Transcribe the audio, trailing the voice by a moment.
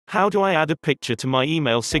How do I add a picture to my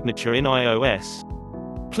email signature in iOS?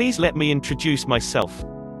 Please let me introduce myself.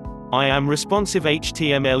 I am responsive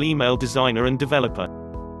HTML email designer and developer.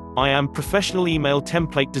 I am professional email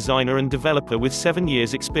template designer and developer with 7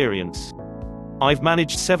 years experience. I've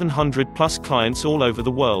managed 700 plus clients all over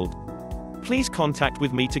the world. Please contact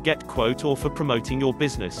with me to get quote or for promoting your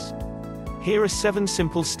business. Here are 7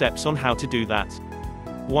 simple steps on how to do that.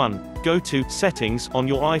 1. Go to Settings on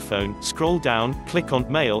your iPhone, scroll down, click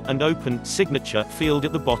on Mail and open Signature field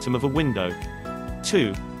at the bottom of a window.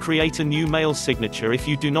 2. Create a new mail signature if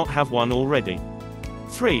you do not have one already.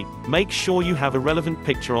 3. Make sure you have a relevant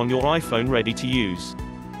picture on your iPhone ready to use.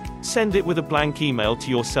 Send it with a blank email to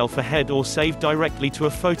yourself ahead or save directly to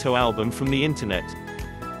a photo album from the internet.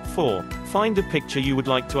 4. Find a picture you would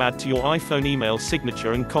like to add to your iPhone email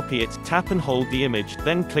signature and copy it, tap and hold the image,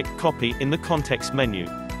 then click Copy in the context menu.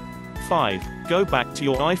 5. Go back to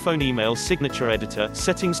your iPhone email signature editor,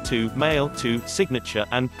 Settings to Mail to Signature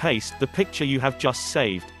and paste the picture you have just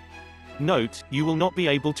saved. Note, you will not be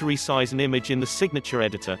able to resize an image in the signature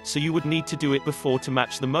editor, so you would need to do it before to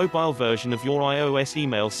match the mobile version of your iOS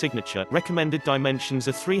email signature. Recommended dimensions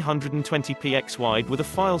are 320p x wide with a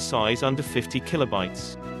file size under 50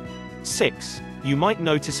 kilobytes. 6. You might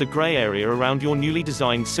notice a gray area around your newly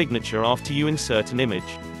designed signature after you insert an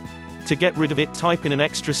image. To get rid of it, type in an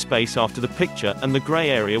extra space after the picture, and the gray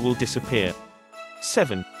area will disappear.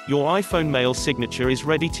 7. Your iPhone mail signature is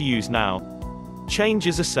ready to use now.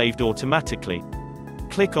 Changes are saved automatically.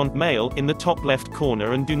 Click on Mail in the top left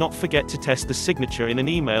corner and do not forget to test the signature in an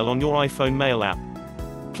email on your iPhone mail app.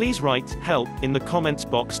 Please write Help in the comments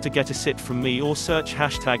box to get assit from me or search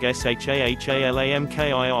hashtag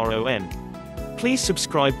 #SHAHALAMKIRON. Please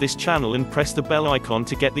subscribe this channel and press the bell icon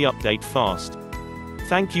to get the update fast.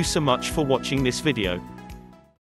 Thank you so much for watching this video.